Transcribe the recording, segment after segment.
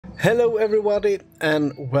Hello everybody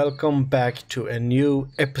and welcome back to a new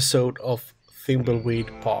episode of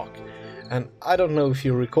Thimbleweed Park. And I don't know if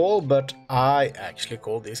you recall, but I actually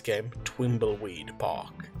call this game Thimbleweed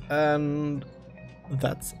Park. And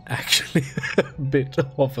that's actually a bit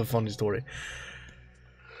of a funny story.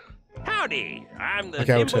 Howdy, I'm the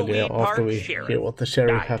Okay, I'll tell you Thimbleweed after we Sheriff. hear what the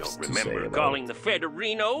sheriff I has don't to say remember about calling it. the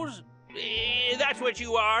Federinos. That's what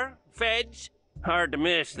you are, feds. Hard to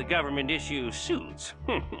miss the government-issue suits.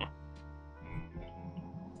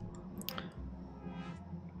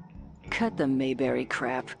 Cut the Mayberry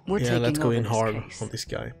crap. We're Yeah, taking let's go over in this hard case. on this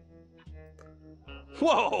guy.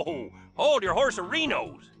 Whoa! Hold your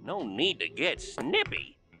horse-a-rinos. No need to get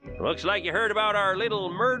snippy. Looks like you heard about our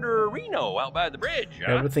little murder-reno out by the bridge,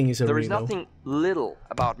 huh? Everything is a There is Reno. nothing little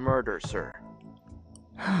about murder, sir.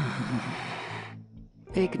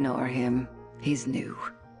 Ignore him. He's new.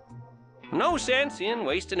 No sense in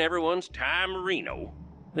wasting everyone's time, Reno.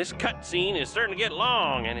 This cutscene is starting to get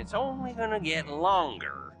long, and it's only gonna get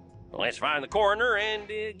longer. Let's find the coroner and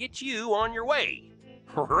get you on your way.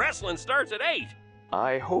 Wrestling starts at 8.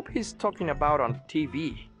 I hope he's talking about on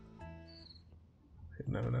TV.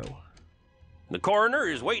 No. The coroner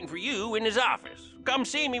is waiting for you in his office. Come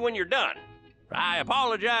see me when you're done. I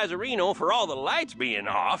apologize, Reno, for all the lights being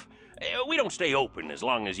off. We don't stay open as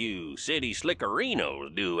long as you city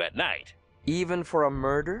slickerinos do at night. Even for a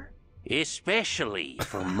murder? Especially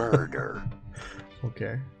for murder.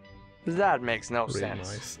 Okay. That makes no Really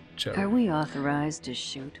sense. nice. Are Sheriff. we authorized to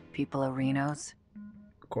shoot people arenos?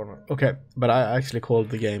 Corner. Okay, but I actually called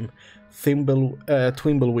the game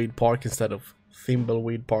Thimbleweed Park instead of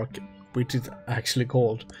Thimbleweed Park, which is actually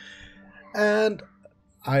called. And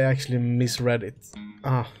I actually misread it.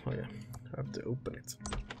 Oh yeah, I have to open it.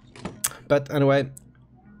 But anyway,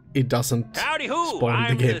 it doesn't Howdy ho, spoil the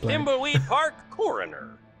I'm the gameplay. Thimbleweed Park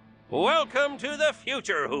coroner. Welcome to the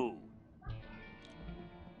future, who?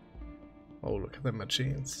 Oh, look at the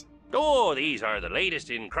machines. Oh, these are the latest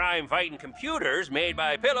in crime-fighting computers made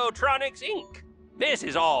by Pillowtronics Inc. This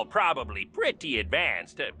is all probably pretty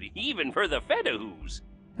advanced, even for the Fedahoos.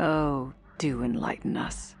 Oh, do enlighten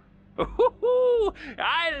us.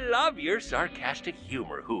 I love your sarcastic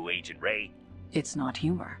humor, Who, Agent Ray. It's not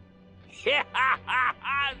humor.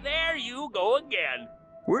 There you go again.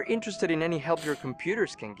 We're interested in any help your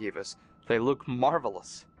computers can give us. They look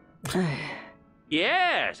marvelous.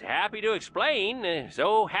 Yes, happy to explain.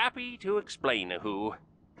 So happy to explain, Who.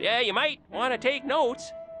 Yeah, you might want to take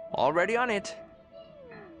notes. Already on it.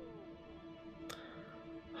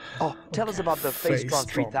 Oh, tell us about the Facetron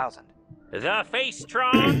 3000. The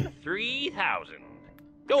Facetron 3000.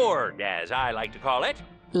 Or, as I like to call it.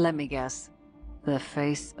 Let me guess. The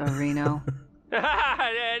face areno?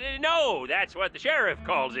 No, that's what the sheriff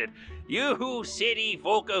calls it. You city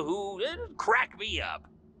folka who crack me up.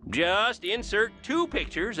 Just insert 2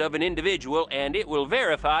 pictures of an individual and it will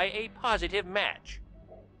verify a positive match.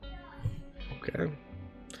 Okay.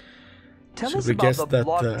 Tell Should us we about guess the that,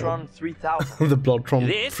 Bloodtron 3000. the Bloodtron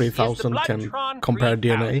This 3000 is the can Bloodtron compare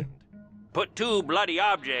 3000. DNA? Put 2 bloody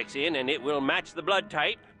objects in and it will match the blood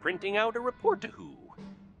type, printing out a report to who.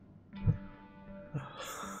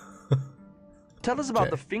 Tell us about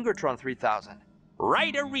Okay. the Fingertron 3000.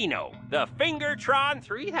 Right, Reno, the Fingertron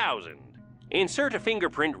 3000. Insert a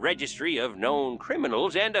fingerprint registry of known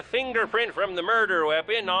criminals and a fingerprint from the murder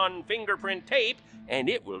weapon on fingerprint tape, and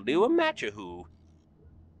it will do a match-a-who.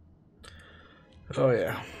 Oh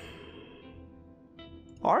yeah.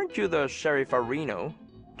 Aren't you the Sheriff Areno?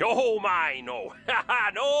 Oh my, no.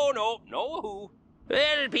 no who.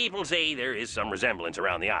 Well, people say there is some resemblance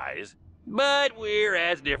around the eyes, but we're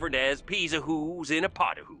as different as peas a who's in a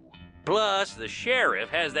pot a who. Plus, the sheriff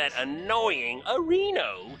has that annoying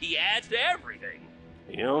Areno he adds to everything.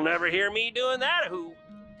 You'll never hear me doing that a who.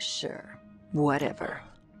 Sure. Whatever.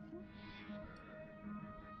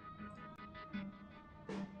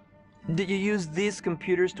 Did you use these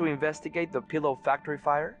computers to investigate the Pillow Factory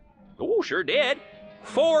fire? Oh, sure did.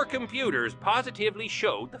 4 computers positively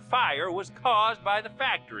showed the fire was caused by the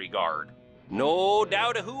factory guard. No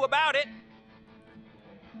doubt a who about it.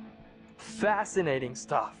 Fascinating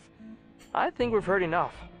stuff. I think we've heard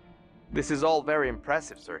enough. This is all very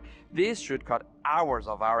impressive, sir. This should cut hours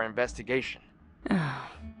of our investigation.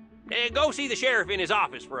 Go see the sheriff in his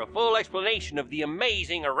office for a full explanation of the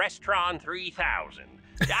amazing Arrestron 3000.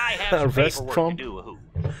 I have some paperwork to Arrestron? do a who.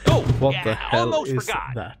 Oh, What yeah, the hell almost is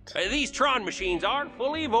forgot. that? These Tron machines are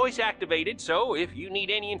fully voice activated, so if you need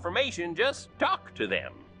any information, just talk to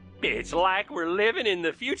them. It's like we're living in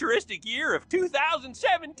the futuristic year of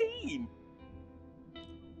 2017.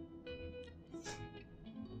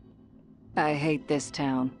 I hate this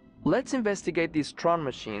town. Let's investigate these Tron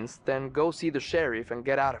machines, then go see the sheriff and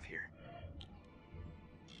get out of here.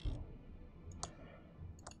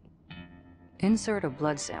 Insert a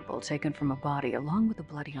blood sample taken from a body along with a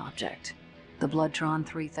bloody object. The Bloodtron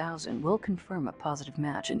 3000 will confirm a positive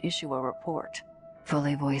match and issue a report.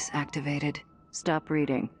 Fully voice activated. Stop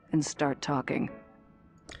reading and start talking.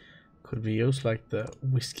 Could we use like the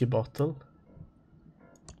whiskey bottle?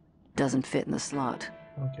 Doesn't fit in the slot.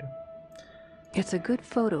 Okay. It's a good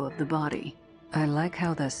photo of the body. I like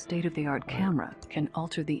how the state-of-the-art camera can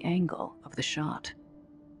alter the angle of the shot.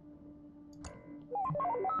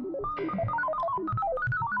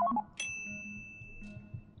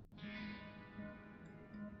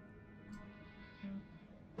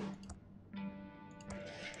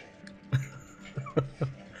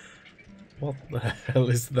 What the hell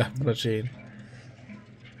is that machine?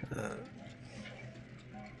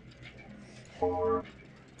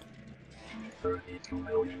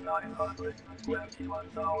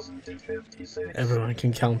 Everyone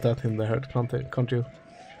can count that in the head, can't you?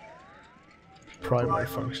 Primary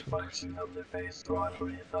function of the face Tron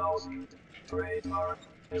 3000 trademark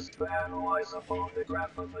is to analyze a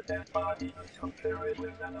photograph of a dead body and compare it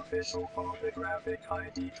with an official photographic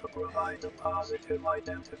ID to provide a positive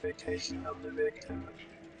identification of the victim.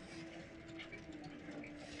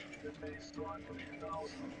 The face Tron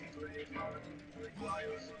 3000 trademark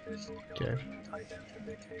requires official government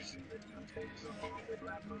identification that contains a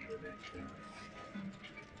photograph of the victim.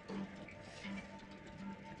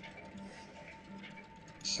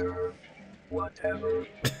 Sure, whatever.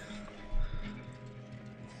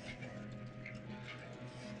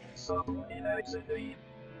 Some inexactly.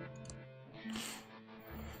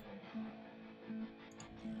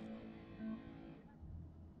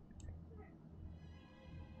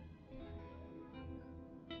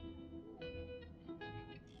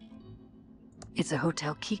 It's a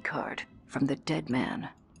hotel keycard from the dead man.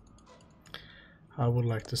 I would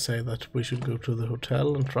like to say that we should go to the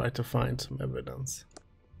hotel and try to find some evidence.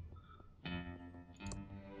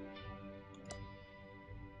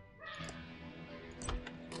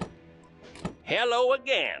 Hello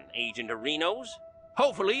again, Agent Arenos.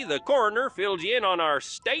 Hopefully the coroner fills you in on our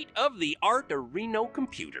state-of-the-art Areno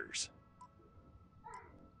computers.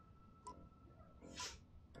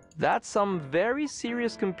 That's some very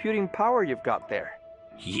serious computing power you've got there.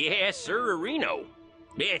 Yes, sir, Areno.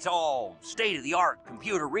 It's all state-of-the-art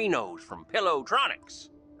computer Renos from Pillowtronics.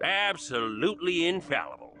 Absolutely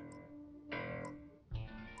infallible.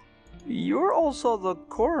 You're also the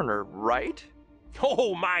coroner, right?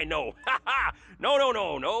 Oh, my, no. Ha ha! No,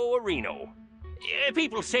 Areno.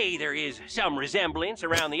 People say there is some resemblance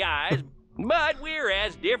around the eyes, but we're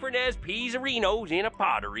as different as peas Arenos in a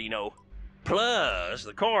pot Areno. Plus,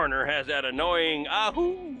 the coroner has that annoying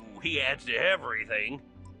ahoo he adds to everything.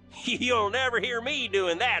 You'll never hear me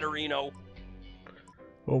doing that, Areno.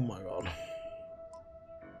 Oh my god.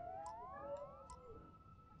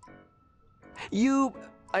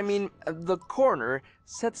 The coroner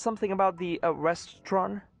said something about the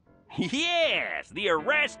Arrestron? Yes, the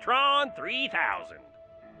Murdertron 3000.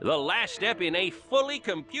 The last step in a fully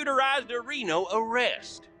computerized Areno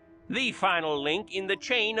arrest. The final link in the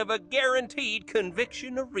chain of a guaranteed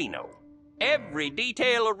conviction Areno. Every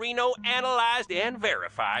detail Areno analyzed and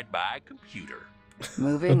verified by computer.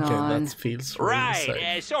 Moving okay, on. that feels really Right,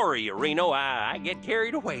 safe. sorry Areno, I get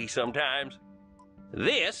carried away sometimes.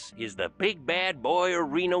 This is the big bad boy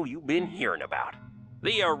Areno you've been hearing about.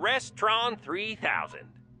 The Murdertron 3000.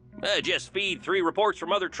 Just feed 3 reports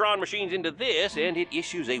from other Tron machines into this, and it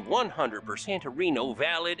issues a 100% Areno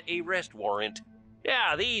valid arrest warrant.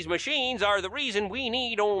 Yeah, these machines are the reason we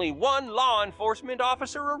need only one law enforcement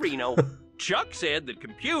officer Areno. Chuck said that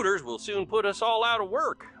computers will soon put us all out of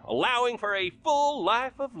work, allowing for a full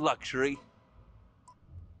life of luxury.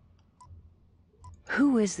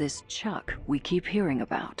 Who is this Chuck we keep hearing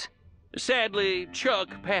about? Sadly, Chuck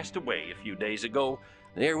passed away a few days ago.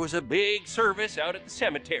 There was a big service out at the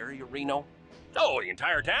cemetery, Areno. Oh, the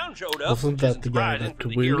entire town showed up. Wasn't that the guy that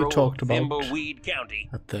we talked about Thimbleweed County.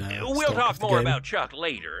 at the We'll start talk of the more game? about Chuck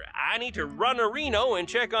later. I need to run Areno and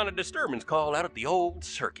check on a disturbance call out at the old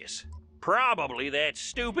circus. Probably that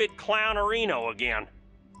stupid clown Areno again.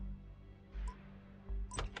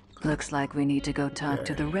 Looks like we need to go talk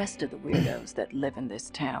to the rest of the weirdos that live in this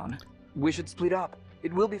town. We should split up.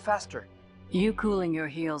 It will be faster. You cooling your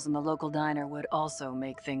heels in the local diner would also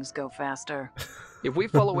make things go faster. If we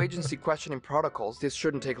follow agency questioning protocols, this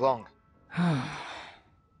shouldn't take long.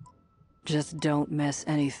 Just don't mess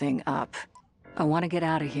anything up. I want to get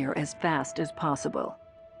out of here as fast as possible.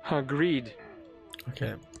 Agreed.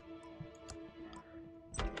 Okay.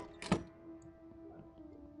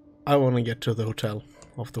 I want to get to the hotel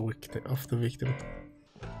of the victim.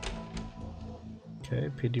 Okay,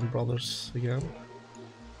 Pigeon Brothers again.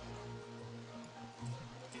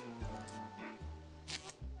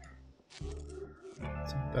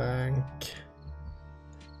 It's a bank,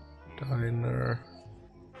 diner.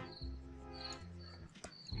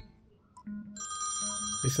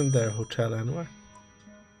 Isn't there a hotel anywhere?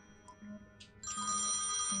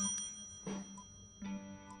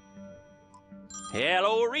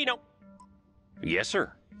 Hello, Reno. Yes,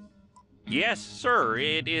 sir. Yes, sir.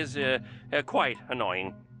 It is quite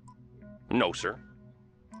annoying. No, sir.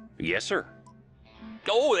 Yes, sir.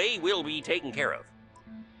 Oh, they will be taken care of.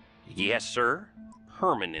 Yes, sir.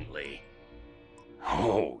 Permanently.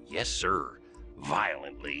 Oh, yes, sir.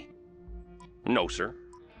 Violently. No, sir.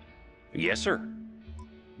 Yes, sir.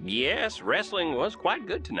 Yes, wrestling was quite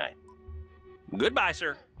good tonight. Goodbye,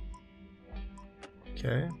 sir.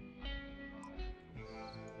 Okay.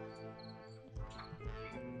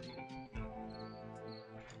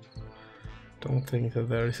 Don't think that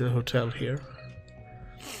there is a hotel here.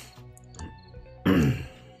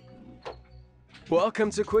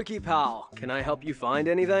 Welcome to Quickie Pal. Can I help you find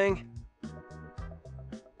anything?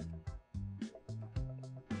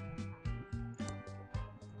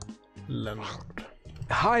 Leonard.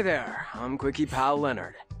 Hi there, I'm Quickie Pal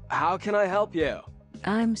Leonard. How can I help you?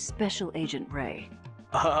 I'm Special Agent Ray.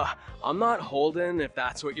 I'm not Holden, if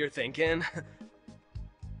that's what you're thinking.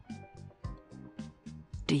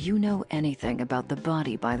 Do you know anything about the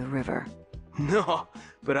body by the river? No,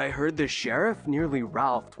 but I heard the sheriff nearly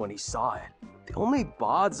ralphed when he saw it. The only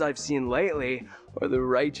bods I've seen lately are the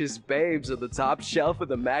righteous babes on the top shelf of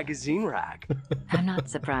the magazine rack. I'm not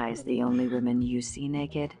surprised the only women you see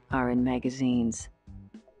naked are in magazines.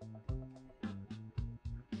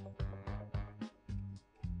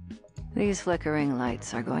 These flickering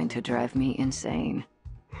lights are going to drive me insane.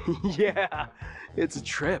 Yeah, it's a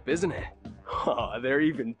trip, isn't it? Oh, they're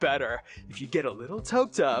even better if you get a little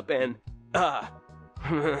toked up and, I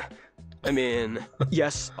mean,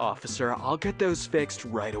 yes, officer, I'll get those fixed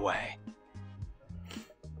right away.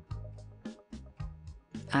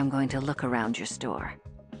 I'm going to look around your store.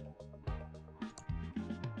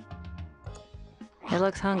 It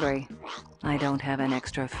looks hungry. I don't have an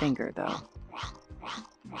extra finger, though.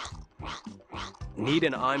 Need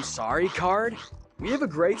an I'm sorry card? We have a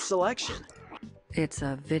great selection. It's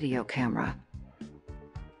a video camera.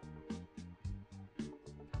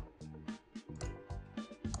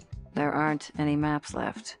 There aren't any maps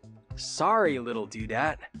left. Sorry, little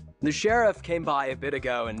dudette. The sheriff came by a bit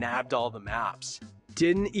ago and nabbed all the maps.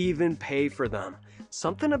 Didn't even pay for them.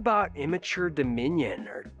 Something about immature dominion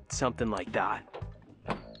or something like that.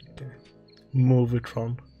 Okay.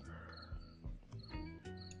 Murdertron.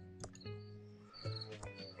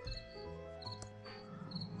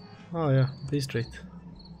 Oh yeah, B Street.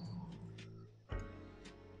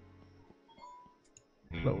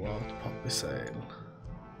 Blowout, puppy sale.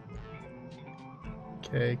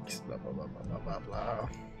 Cakes, blah blah blah blah blah blah.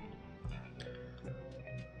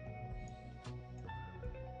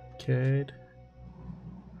 Arcade.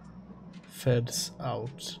 Feds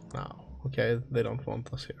out now. Okay, they don't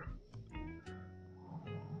want us here.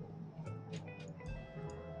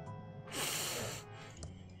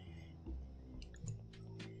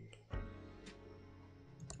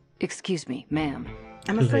 Excuse me, ma'am.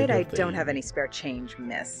 I'm afraid I don't have any spare change,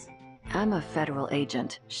 miss. I'm a federal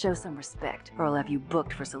agent. Show some respect, or I'll have you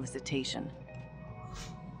booked for solicitation.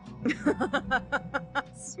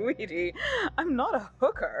 Sweetie, I'm not a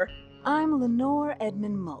hooker. I'm Lenore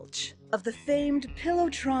Edmund Mulch, of the famed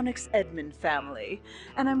Pillowtronics Edmund family,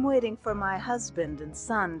 and I'm waiting for my husband and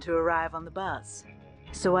son to arrive on the bus.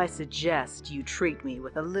 So I suggest you treat me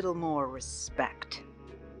with a little more respect.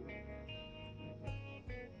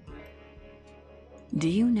 Do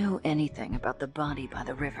you know anything about the body by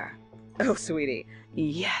the river? Oh, sweetie,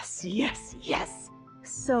 yes, yes, yes.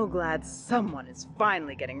 So glad someone is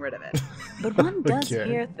finally getting rid of it. But one does Okay.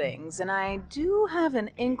 hear things, and I do have an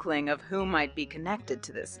inkling of who might be connected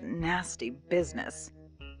to this nasty business.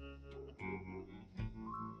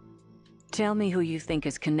 Tell me who you think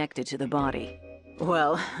is connected to the body.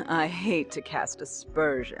 Well, I hate to cast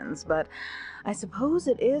aspersions, but I suppose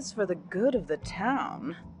it is for the good of the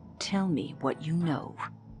town. Tell me what you know.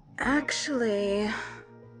 Actually,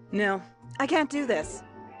 no, I can't do this.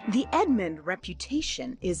 The Edmund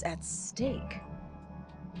reputation is at stake.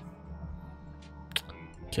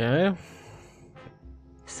 Okay.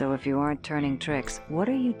 So if you aren't turning tricks, what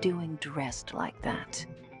are you doing dressed like that?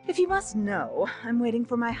 If you must know, I'm waiting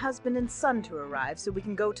for my husband and son to arrive so we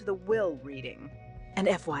can go to the will reading. And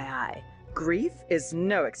FYI, grief is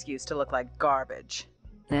no excuse to look like garbage.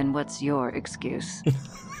 Then what's your excuse?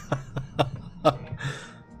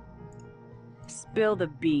 Spill the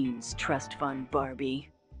beans, trust fund Barbie.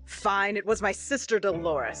 Fine, it was my sister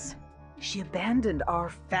Dolores. She abandoned our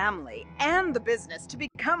family and the business to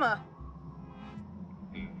become a...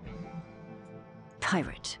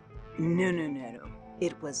 Pirate. No.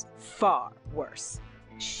 It was far worse.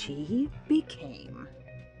 She became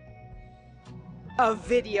a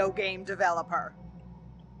video game developer.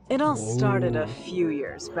 It all started a few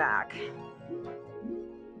years back.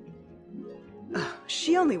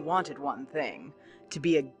 She only wanted one thing, to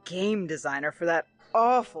be a game designer for that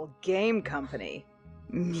awful game company.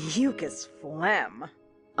 Mucus Phlegm.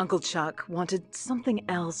 Uncle Chuck wanted something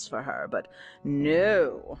else for her, but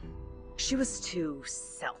no. She was too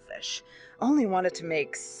selfish. Only wanted to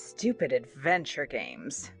make stupid adventure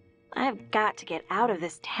games. I've got to get out of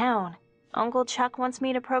this town. Uncle Chuck wants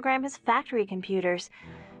me to program his factory computers,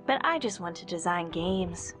 but I just want to design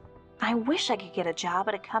games. I wish I could get a job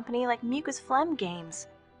at a company like Mucus Phlegm Games.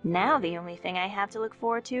 Now the only thing I have to look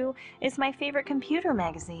forward to is my favorite computer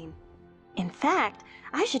magazine. In fact,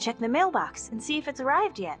 I should check the mailbox and see if it's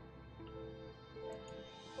arrived yet.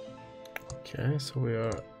 Okay, so we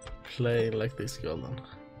are playing like this girl then.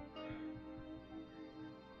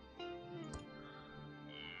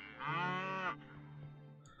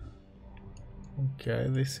 Okay,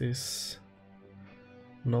 this is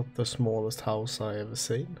not the smallest house I ever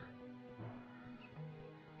seen.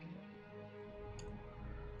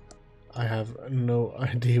 I have no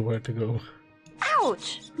idea where to go.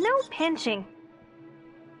 Ouch! No pinching.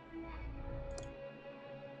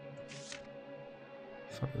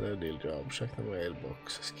 Find the deal job, check the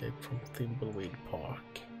mailbox, escape from Thimbleweed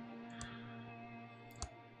Park.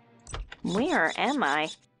 Where am I?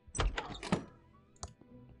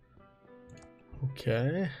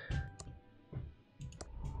 Okay.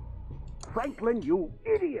 Franklin, you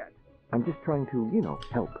idiot! I'm just trying to,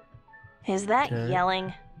 help. Is that Okay.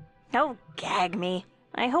 yelling? Oh, gag me.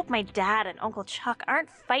 I hope my dad and Uncle Chuck aren't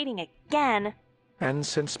fighting again. And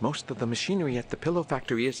since most of the machinery at the pillow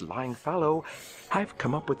factory is lying fallow, I've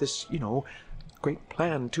come up with this, great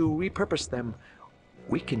plan to repurpose them.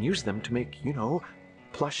 We can use them to make,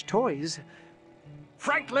 plush toys.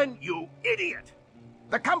 Franklin, you idiot!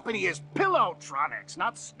 The company is Pillowtronics,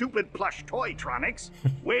 not stupid plush toytronics.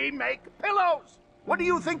 We make pillows! What do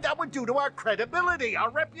you think that would do to our credibility, our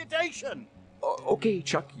reputation? Okay,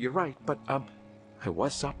 Chuck, you're right, but, I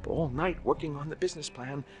was up all night working on the business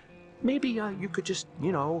plan. Maybe, you could just,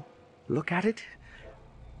 look at it?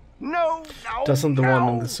 No. Doesn't the one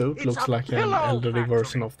in the suit It's looks a like an pillow elderly factory.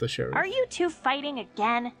 version of the sheriff? Are you two fighting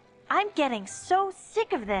again? I'm getting so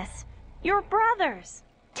sick of this. You're brothers.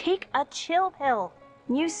 Take a chill pill.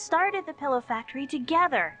 You started the pillow factory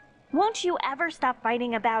together. Won't you ever stop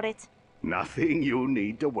fighting about it? Nothing you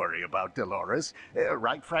need to worry about, Dolores.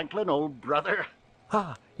 Right, Franklin, old brother?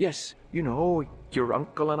 Ah, yes, your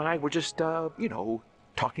uncle and I were just,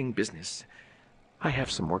 talking business. I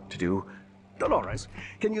have some work to do. Dolores,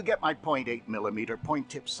 can you get my .8mm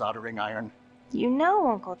point-tip soldering iron? You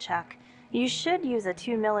know, Uncle Chuck, you should use a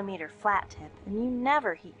 2mm flat tip, and you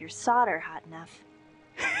never heat your solder hot enough.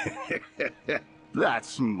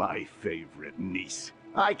 That's my favorite niece.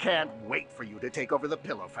 I can't wait for you to take over the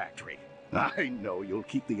pillow factory. I know you'll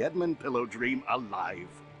keep the Edmund pillow dream alive.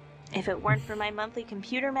 If it weren't for my monthly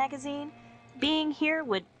computer magazine, being here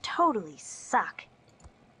would totally suck.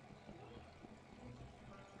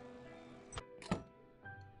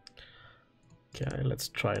 Okay, let's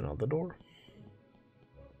try another door.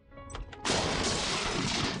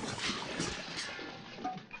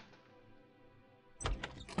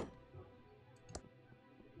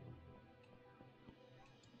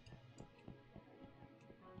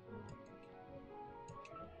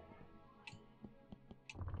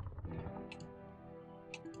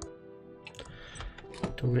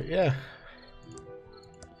 Yeah.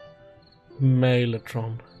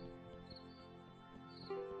 Murdertron.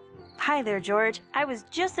 Hi there, George. I was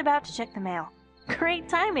just about to check the mail. Great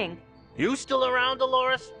timing. You still around,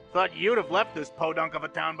 Dolores? Thought you'd have left this podunk of a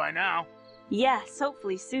town by now. Yes,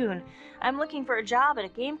 hopefully soon. I'm looking for a job at a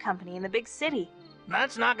game company in the big city.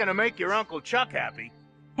 That's not gonna make your Uncle Chuck happy.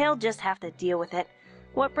 He'll just have to deal with it.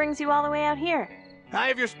 What brings you all the way out here? I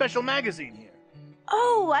have your special magazine here.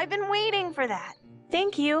 Oh, I've been waiting for that.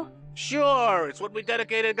 Thank you. Sure, it's what we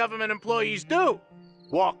dedicated government employees do.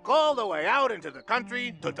 Walk all the way out into the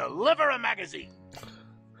country to deliver a magazine.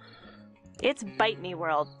 It's Bite Me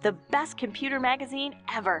World, the best computer magazine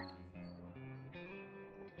ever.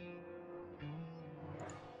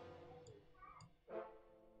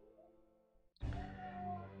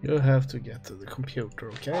 You have to get to the computer,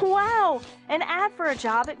 okay? Wow! An ad for a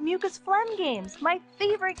job at Mucus Phlegm Games, my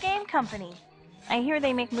favorite game company. I hear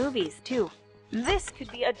they make movies, too. This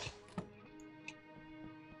could be a...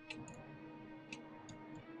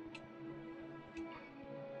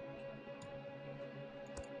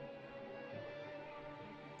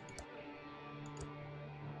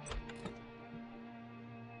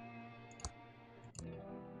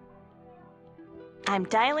 I'm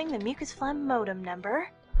dialing the Mucus Phlegm modem number.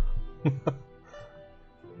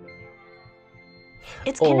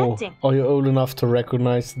 It's connecting. Are you old enough to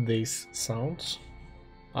recognize these sounds?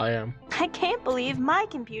 I am. I can't believe my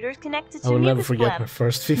computer's connected to I will never Mucus forget Phlegm. my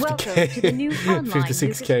first 50k, Welcome to the new online 56k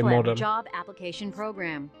Mucus Phlegm modem. job application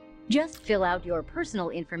program. Just fill out your personal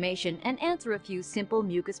information and answer a few simple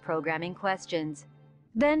mucus programming questions.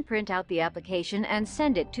 Then print out the application and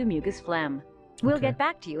send it to Mucus Phlegm. We'll Okay. get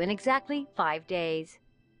back to you in exactly 5 days.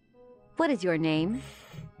 What is your name?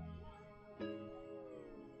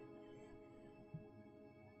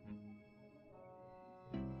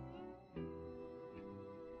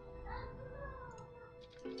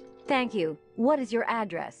 Thank you. What is your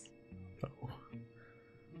address? Oh.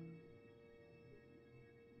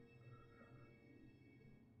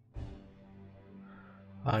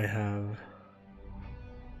 I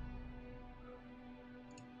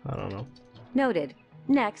don't know. Noted.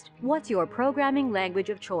 Next, what's your programming language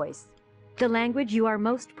of choice? The language you are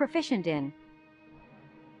most proficient in.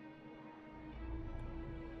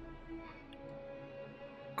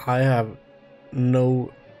 I have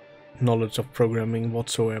no knowledge of programming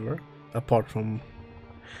whatsoever, apart from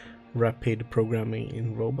rapid programming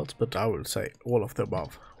in robots, but I will say all of the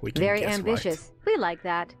above. We can Very guess ambitious. We like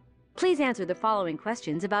that. Please answer the following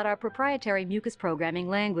questions about our proprietary mucus programming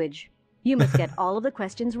language. You must get all of the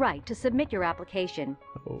questions right to submit your application.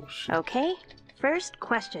 Right. Oh shit. Okay, first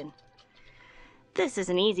question. This is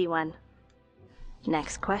an easy one.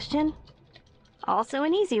 Next question. Also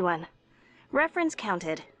an easy one. Reference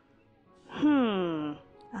counted.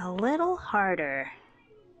 A little harder.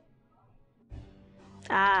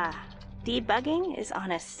 Debugging is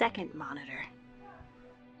on a second monitor.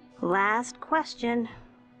 Last question.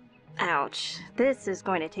 Ouch, this is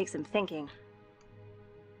going to take some thinking.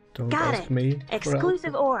 Don't Got ask it. me. for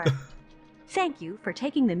Exclusive help. ore. Thank you for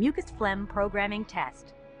taking the Mucus Phlegm programming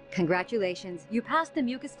test. Congratulations, you passed the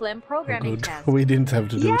Mucus Phlegm Oh, programming good. test. We didn't have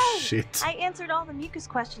to do Yay! shit. I answered all the mucus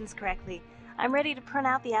questions correctly. I'm ready to print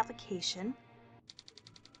out the application.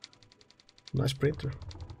 Nice printer.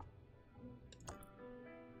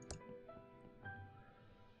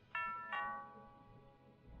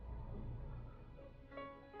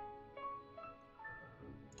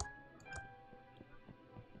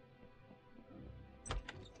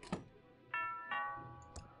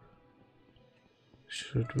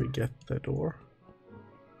 Should we get the door?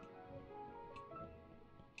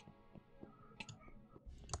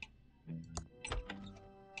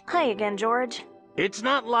 Hi again, George. It's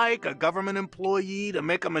not like a government employee to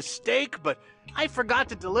make a mistake, but I forgot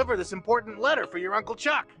to deliver this important letter for your Uncle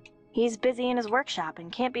Chuck. He's busy in his workshop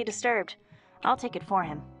and can't be disturbed. I'll take it for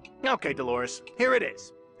him. Okay, Dolores, here it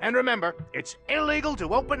is. And remember, it's illegal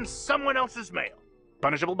to open someone else's mail.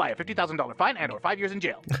 Punishable by a $50,000 fine and/or 5 years in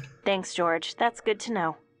jail. Thanks, George. That's good to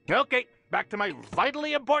know. Okay, back to my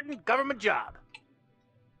vitally important government job.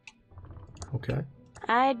 Okay.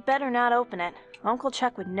 I'd better not open it. Uncle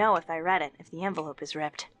Chuck would know if I read it, if the envelope is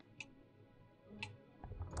ripped.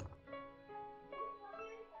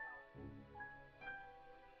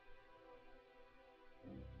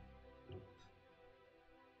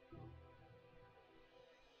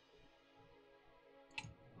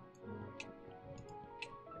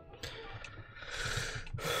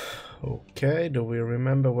 Okay, do we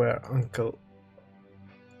remember where Uncle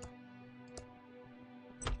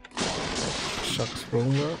Chuck's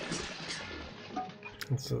room were?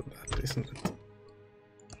 So that isn't it.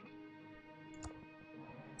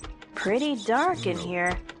 Pretty dark in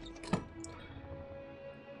here.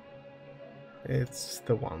 It's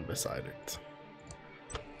the one beside it.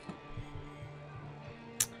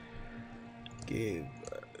 Give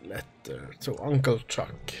a letter to Uncle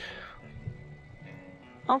Chuck.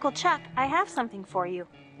 Uncle Chuck, I have something for you.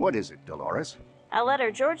 What is it, Dolores? A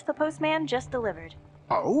letter George the postman just delivered.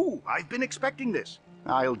 Oh, I've been expecting this.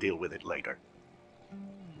 I'll deal with it later.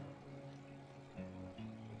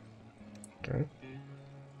 Okay.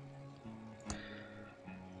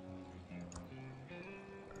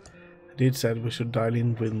 I did said we should dial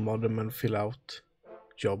in with modem and fill out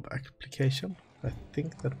job application. I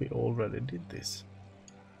think that we already did this.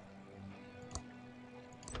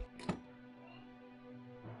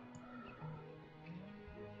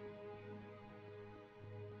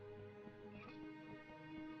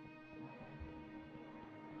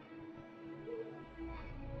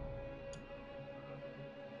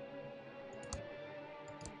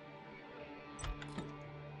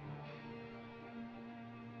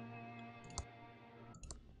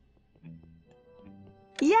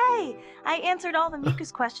 Yay! I answered all the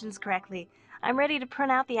mucus questions correctly. I'm ready to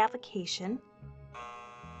print out the application.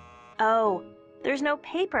 Oh, there's no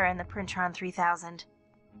paper in the Printron 3000.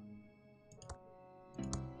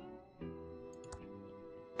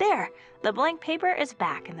 There, the blank paper is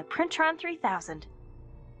back in the Printron 3000.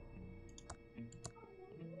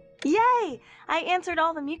 Yay! I answered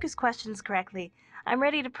all the mucus questions correctly. I'm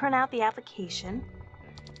ready to print out the application.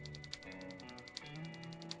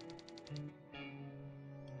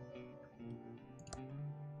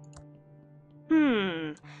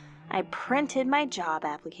 I printed my job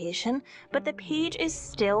application, but the page is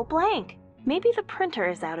still blank. Maybe the printer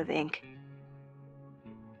is out of ink.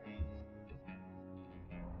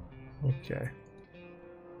 Okay.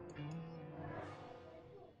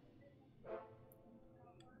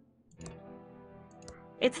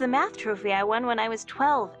 It's the math trophy I won when I was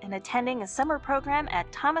 12 and attending a summer program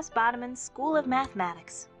at Thomas Bodeman's School of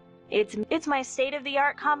Mathematics. It's my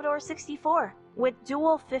state-of-the-art Commodore 64 with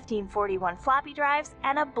dual 1541 floppy drives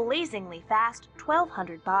and a blazingly fast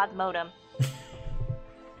 1200 baud modem.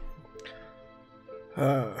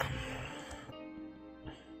 I'll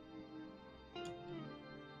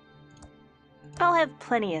have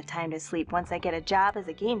plenty of time to sleep once I get a job as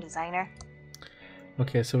a game designer.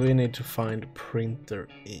 Okay, so we need to find printer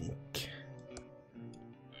ink.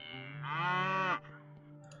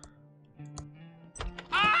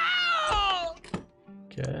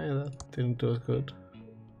 Okay, that didn't do as good.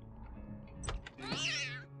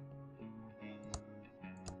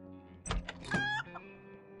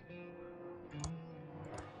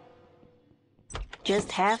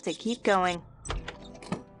 Just have to keep going.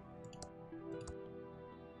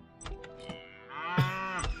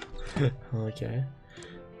 Okay.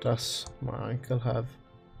 Does my uncle have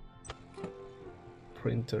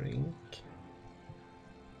printer ink?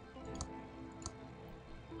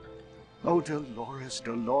 Oh, Dolores,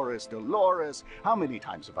 Dolores, Dolores. How many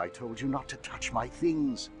times have I told you not to touch my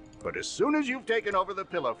things? But as soon as you've taken over the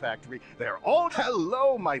pillow factory, they're all...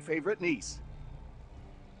 Hello, my favorite niece.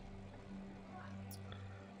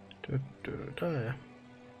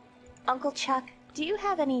 Uncle Chuck, do you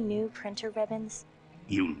have any new printer ribbons?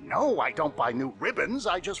 You know I don't buy new ribbons,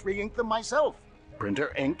 I just re-ink them myself.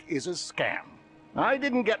 Printer ink is a scam. I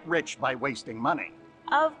didn't get rich by wasting money.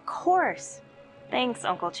 Of course. Thanks,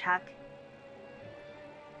 Uncle Chuck.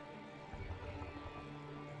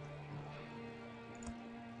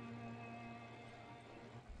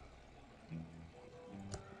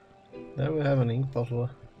 There we have an ink bottle.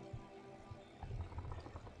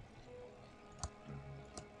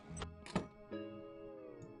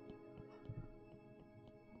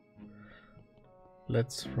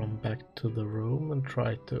 Let's run back to the room and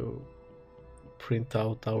try to print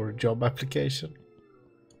out our job application.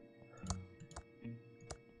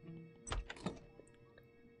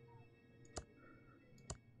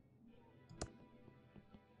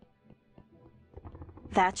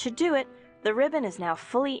 That should do it. The ribbon is now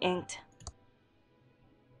fully inked.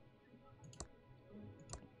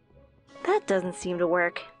 That doesn't seem to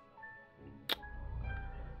work.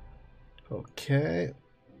 Okay.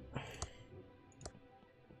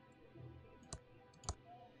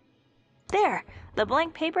 There! The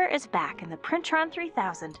blank paper is back in the Printron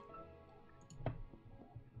 3000.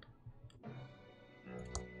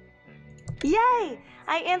 Yay!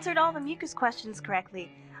 I answered all the mucus questions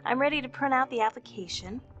correctly. I'm ready to print out the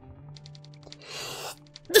application.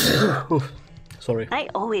 Sorry. I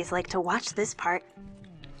always like to watch this part.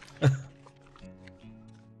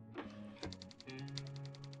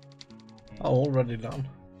 Already done.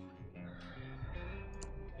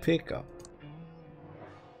 Pick up.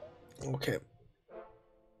 Okay.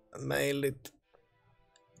 Mail it.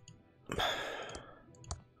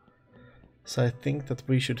 So I think that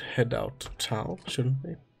we should head out to town, shouldn't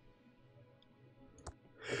we?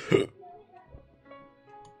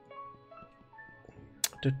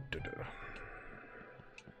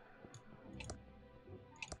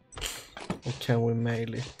 Or can we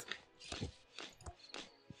mail it?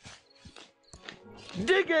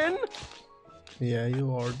 Digging! Yeah,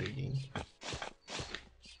 you are digging.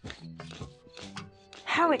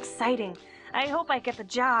 How exciting! I hope I get the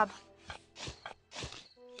job.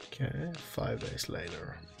 Okay, 5 days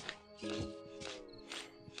later.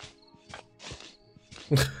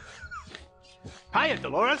 Hiya,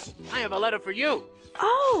 Dolores. I have a letter for you.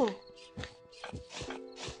 Oh!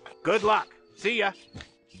 Good luck. See ya.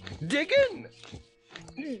 Digging!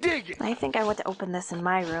 Digging! I think I want to open this in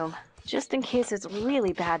my room, just in case it's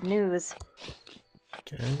really bad news.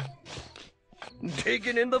 Okay.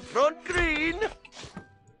 Digging in the front green!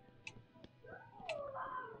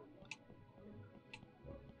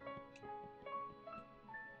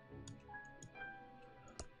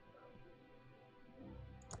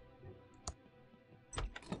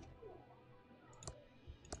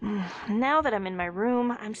 Now that I'm in my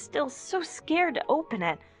room, I'm still so scared to open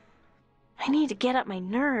it. I need to get up my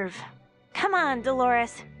nerve. Come on,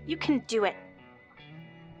 Dolores. You can do it.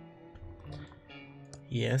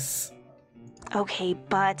 Yes. Okay,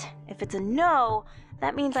 but if it's a no,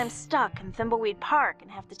 that means I'm stuck in Thimbleweed Park and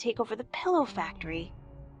have to take over the pillow factory.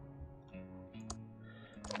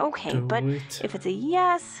 Okay, but if it's a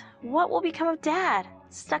yes, what will become of Dad?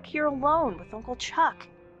 Stuck here alone with Uncle Chuck.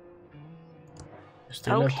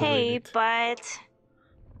 Okay, but...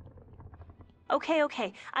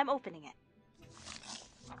 Okay, I'm opening it.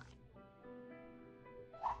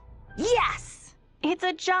 Yes! It's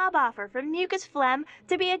a job offer from Mucus Phlegm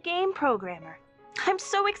to be a game programmer. I'm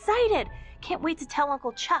so excited! Can't wait to tell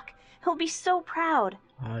Uncle Chuck. He'll be so proud.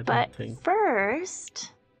 But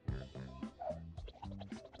first...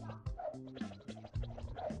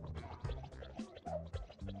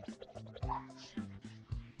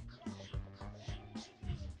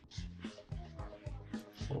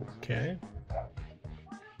 Okay.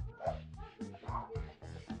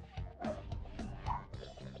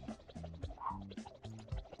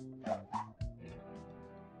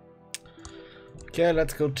 Okay,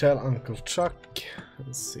 let's go tell Uncle Chuck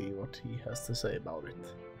and see what he has to say about it.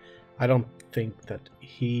 I don't think that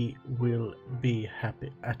he will be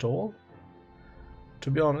happy at all.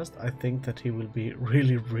 To be honest, I think that he will be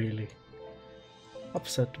really, really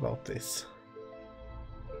upset about this.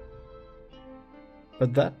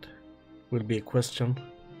 But that will be a question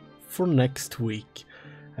for next week.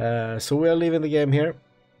 So we are leaving the game here,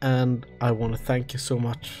 and I want to thank you so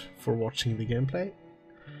much for watching the gameplay.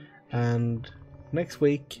 And next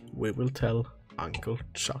week we will tell Uncle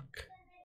Chuck.